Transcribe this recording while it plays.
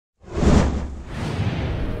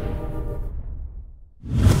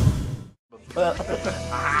What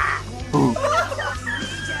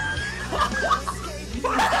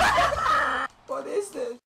is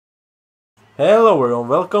this? Hello everyone,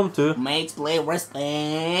 welcome to Mates Play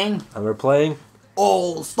Wrestling. And we're playing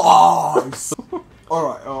All Stars.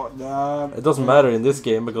 Alright, it doesn't matter in this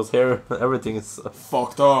game because here everything is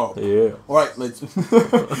fucked up. Yeah. Alright, let's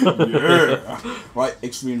yeah. Right,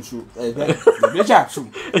 extreme shoot.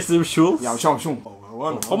 Extreme shoot? Yeah, shoot.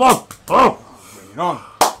 Oh, come on! Oh! bring it on.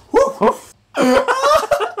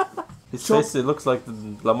 His face, it looks like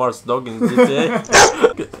Lamar's dog in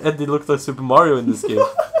GTA. Eddie looks like Super Mario in this game.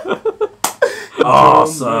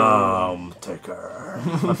 Awesome! Taker.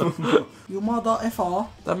 You mother effer.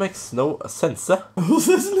 That makes no sense. Look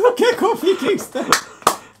at Kofi Kingston.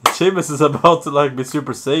 Sheamus is about to like be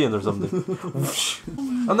Super Saiyan or something.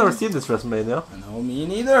 I've never seen this WrestleMania. No, me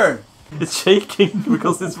neither. It's shaking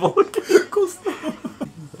because it's walking.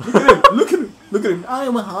 Look at him. I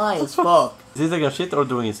am high as fuck. Is he taking a shit or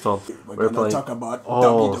doing his stuff? We're gonna talk about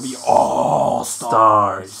All WWE All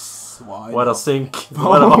Stars. What a sync.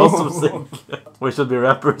 What an awesome sync. We should be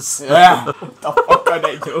rappers. Yeah. What the fuck are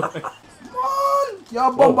they doing? Come on.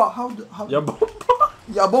 Ja bomba. How? Ja bomba.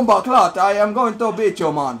 Ja bomba klart. I am going to beat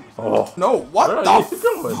you, man. Oh. No, what Where the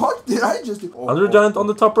going? fuck did I just do? Under Giant on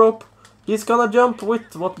the top rope. He's gonna jump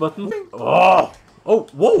with what button? Oh. Oh,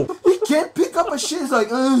 whoa. He can't pick up a shit. It's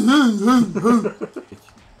like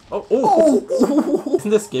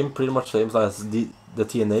Isn't this game pretty much same as the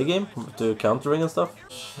TNA game to countering and stuff?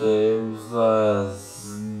 Same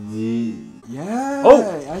as the... Yeah. Oh.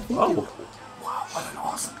 I think Oh. wow, what an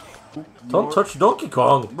awesome game. Don't touch Donkey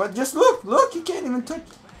Kong. But just look, he can't even touch.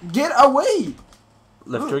 Get away.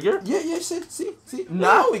 Left trigger? Yeah, see.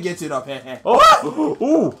 Now he gets it up. Oh!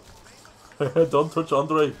 Ooh! Don't touch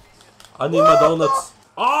Andre. I need my donuts.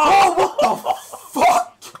 Oh, what the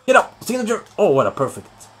fuck? Get up! Signature! Oh, what a perfect.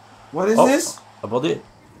 What is this? A body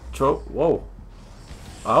throw. Whoa.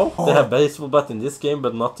 Ow. They have baseball bat in this game,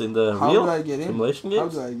 but not in the real simulation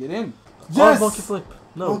games. How do I get in? Yes! Oh, monkey flip.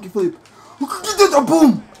 No. Monkey flip.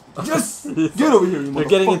 Boom! Yes! Get over here, you You're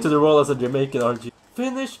getting into the role as a Jamaican, aren't you?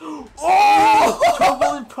 Finish! Oh!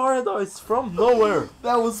 Trouble in Paradise from nowhere!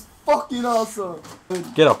 That was fucking awesome!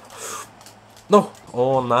 Get up! No!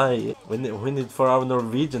 Oh, no. We need for our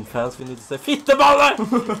Norwegian fans, we need to say Fitteballer!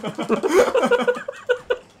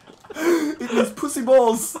 It means pussy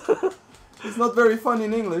balls! It's not very funny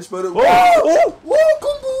in English, but it... Oh!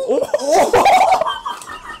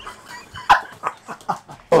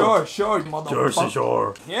 Sure, motherfucker. Jersey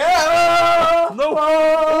Shore. Yeah! No!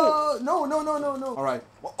 No. Alright.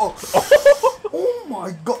 Oh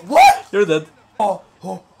my god. What? You're dead. Oh.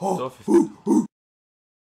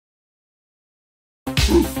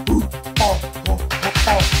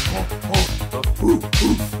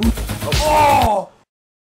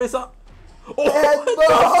 Face up. Oh my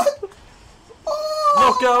god!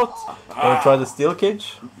 Knockout! Wanna try the steel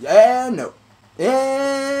cage? Yeah, no.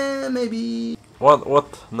 Yeah, maybe.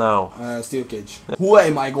 What now? Steel cage. Who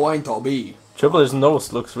am I going to be? Triple H's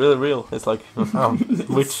nose looks really real. It's like,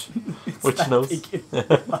 which nose?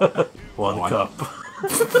 One cup.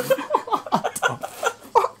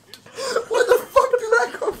 Where the fuck did that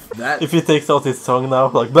come from? That. If he takes out his tongue now,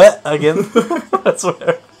 like, bleh, again. I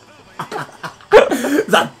swear.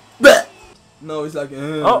 That. Bleh. No, it's like.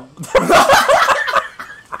 Oh.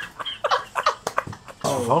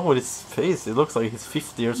 What's wrong with his face? It looks like he's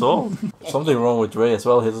 50 years old. Something wrong with Ray as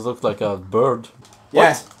well. He looks like a bird.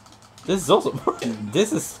 Yeah. What? This is also.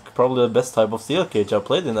 This is probably the best type of steel cage I've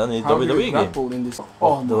played in any WWE game. In this?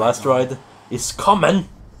 Oh, the last ride is coming.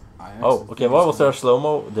 Oh, okay. Why was there a slow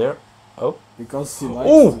mo there? Oh. Because he likes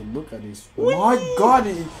to look at this. My god.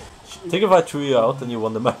 Think if I threw you out and you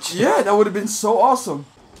won the match. Yeah, that would have been so awesome.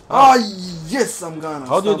 Oh, yes, I'm gonna.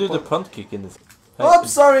 How do you do the punt kick in this? Oh,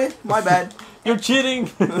 sorry, my bad. You're cheating.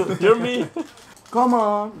 You're me. Come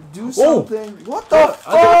on, do something. What the fuck?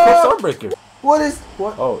 I did a cross arm breaker. What is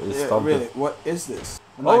what? Oh, it's really? What is this?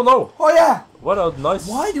 Oh no! Oh yeah! What a nice.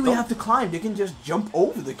 Why do we have to climb? They can just jump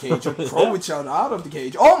over the cage or throw each other out of the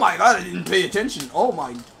cage. Oh my god! I didn't pay attention. Oh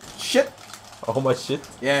my shit! Oh my shit!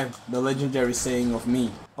 Yeah, the legendary saying of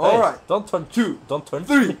me. Hey, all right. Don't turn 2. Don't turn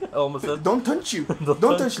 3. I almost said. Don't touch you.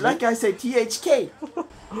 Don't touch. me. Like I say, THK.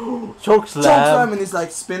 Choke slam. Choke slam, and it's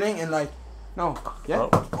like spinning and like. No. Yeah.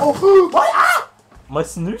 Oh. My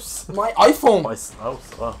snooze. My iPhone. My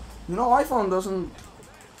snooze. Wow. You know, iPhone doesn't.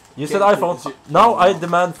 You said iPhone. Now I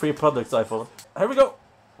demand free products, iPhone. Here we go.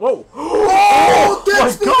 Whoa. Oh,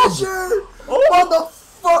 that's my god. finisher. Oh.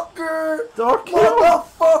 Motherfucker. Dark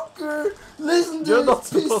Motherfucker. Listen to You're not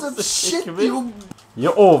this piece supposed of to shit, kick me. you.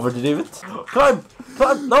 You overdrev it. Climb.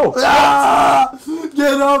 Climb! No! Ah!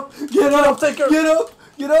 Get up! Get up! Taker! Get up!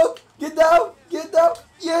 Get up! Get down! Get down!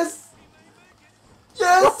 Yes!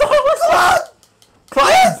 Yes! What the hell was Come on! Climb!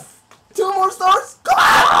 Yes! 2 more stars! Come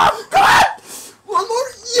on! Come on! 1 more!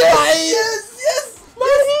 Yes! Yes! Yes!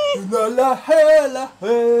 Yes! La la hey, la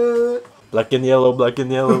hey. Black and yellow, black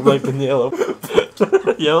and yellow, black and yellow.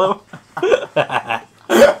 Yellow.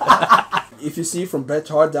 If you see from Bret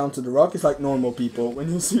Hart down to The Rock, it's like normal people.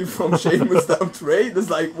 When you see from Sheamus down to Ray, it's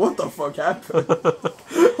like, what the fuck happened?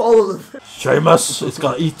 All of it. Sheamus, it's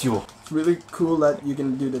gonna eat you. It's really cool that you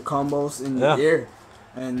can do the combos in Yeah. the air.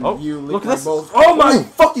 And you lick look at my this. balls. Oh my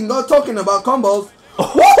fucking god, talking about combos.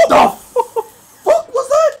 What the fuck was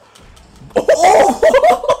that? Oh!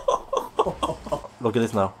 Look at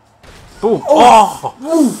this now. Boom! Oh!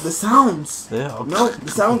 Ooh, the sounds. Yeah. Okay. No,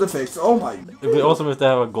 the sound effects. Oh my. It'd be awesome if they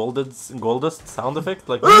have a goldest sound effect,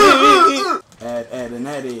 like. Ed and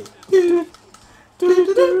Eddie.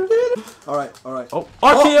 Alright, alright. Oh,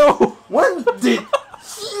 RKO! When did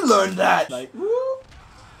he learn that? Like,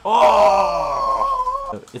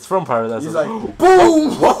 Oh! It's from Paradise. he's like,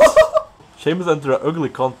 boom! Sheamus entered an ugly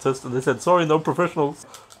contest and they said, sorry, no professionals.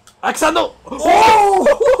 Axandel! Oh!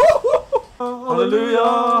 Hallelujah!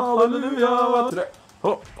 Hallelujah!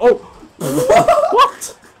 What? Oh!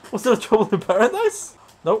 What? Was there trouble in paradise?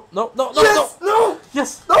 No, no, no, no, Yes! no! No!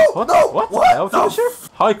 Yes! No! What? No! What? What? I have a No. finisher?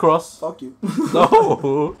 High cross. Fuck you. No!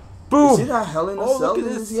 You Boom! see that Hell in a Oh, Cell look at in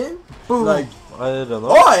this. this game? Boom! Like, I don't know.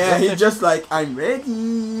 oh yeah, he's just like, I'm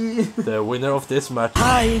ready. The winner of this match.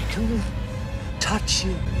 I can touch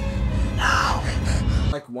you now.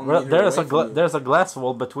 Like 1 Well, meter away from you. there's a glass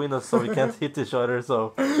wall between us, so we can't hit each other.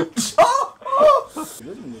 So.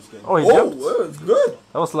 Good in this game. Oh, he oh, jumped. well, it's good.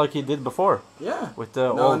 That was like he did before Yeah. with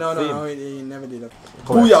the No, old no, theme. no, he never did that.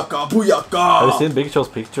 Come on. Booyaka, booyaka! Have you seen Big Show's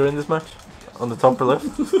picture in this match? On the top left.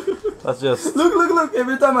 That's just. Look, look, look!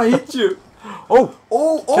 Every time I hit you. Oh!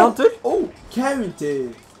 Oh, oh, Counter? oh,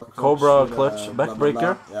 counter. Cobra With, clutch, blah, blah, blah.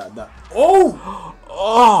 backbreaker. Yeah, that. Oh,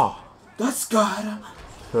 Oh! that's gotta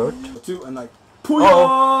Hurt. 2 and like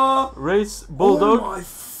Pooya! Race bulldog. Oh my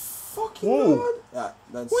fucking Whoa. god! Yeah,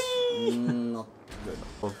 that's Whee! not good.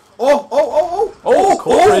 Oh, oh, oh, oh! Oh!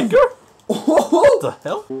 Cold breaker. Oh! What the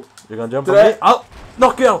hell? You're gonna jump on Did me? I'll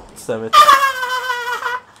knock you out. Damn it.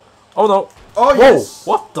 Oh no! Oh Whoa! yes!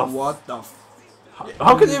 What the? What the?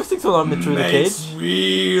 How can you stick to me through the Makes cage?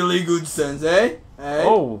 really good sense, eh? Hey?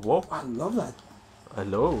 Oh! Whoa! I love that.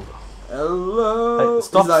 Hello. Hello. Hey,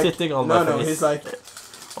 stop He's like, sitting on no, my no, face. he's like,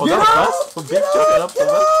 Oh, get that was up, fast. From get Big Show, get up, get get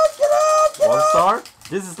up. up, get up, get 1 up. star.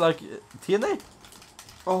 This is like TNA.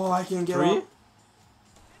 Oh, I can get 3, up.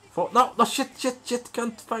 4. No, no, shit,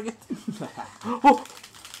 can't fag it. Oh,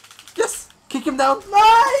 yes, kick him down.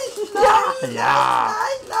 Nice, nice, Yeah.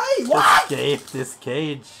 nice. What? Escape this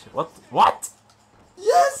cage. What?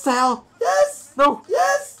 Yes, The hell? yes, No,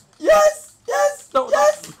 yes, yes, yes, no,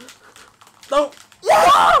 yes, no.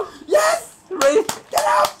 yes, yes. Ray, Get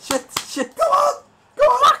up. shit. Come on,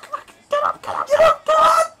 come on. Get up, get up, come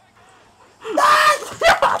on. Nice.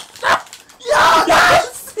 Yeah,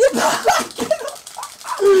 nice.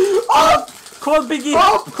 Up, Come on, Biggie.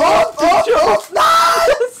 up,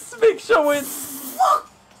 nice. Big Show wins.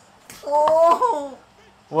 Oh.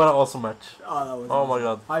 What an awesome match. Oh, that was Oh my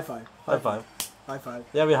god. High five. High five. High five.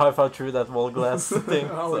 Yeah, we high five through that wall glass thing.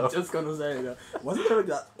 I was So. just gonna say that. Wasn't there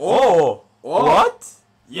that? Oh! Oh. What?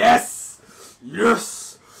 Yes!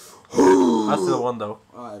 Yes! That's the one though.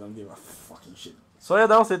 I don't give a fucking shit. So yeah,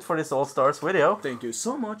 that was it for this All Stars video. Thank you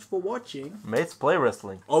so much for watching. Mates Play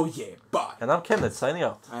Wrestling. Oh yeah, bye. And I'm Kenneth signing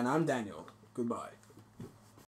out. And I'm Daniel. Goodbye.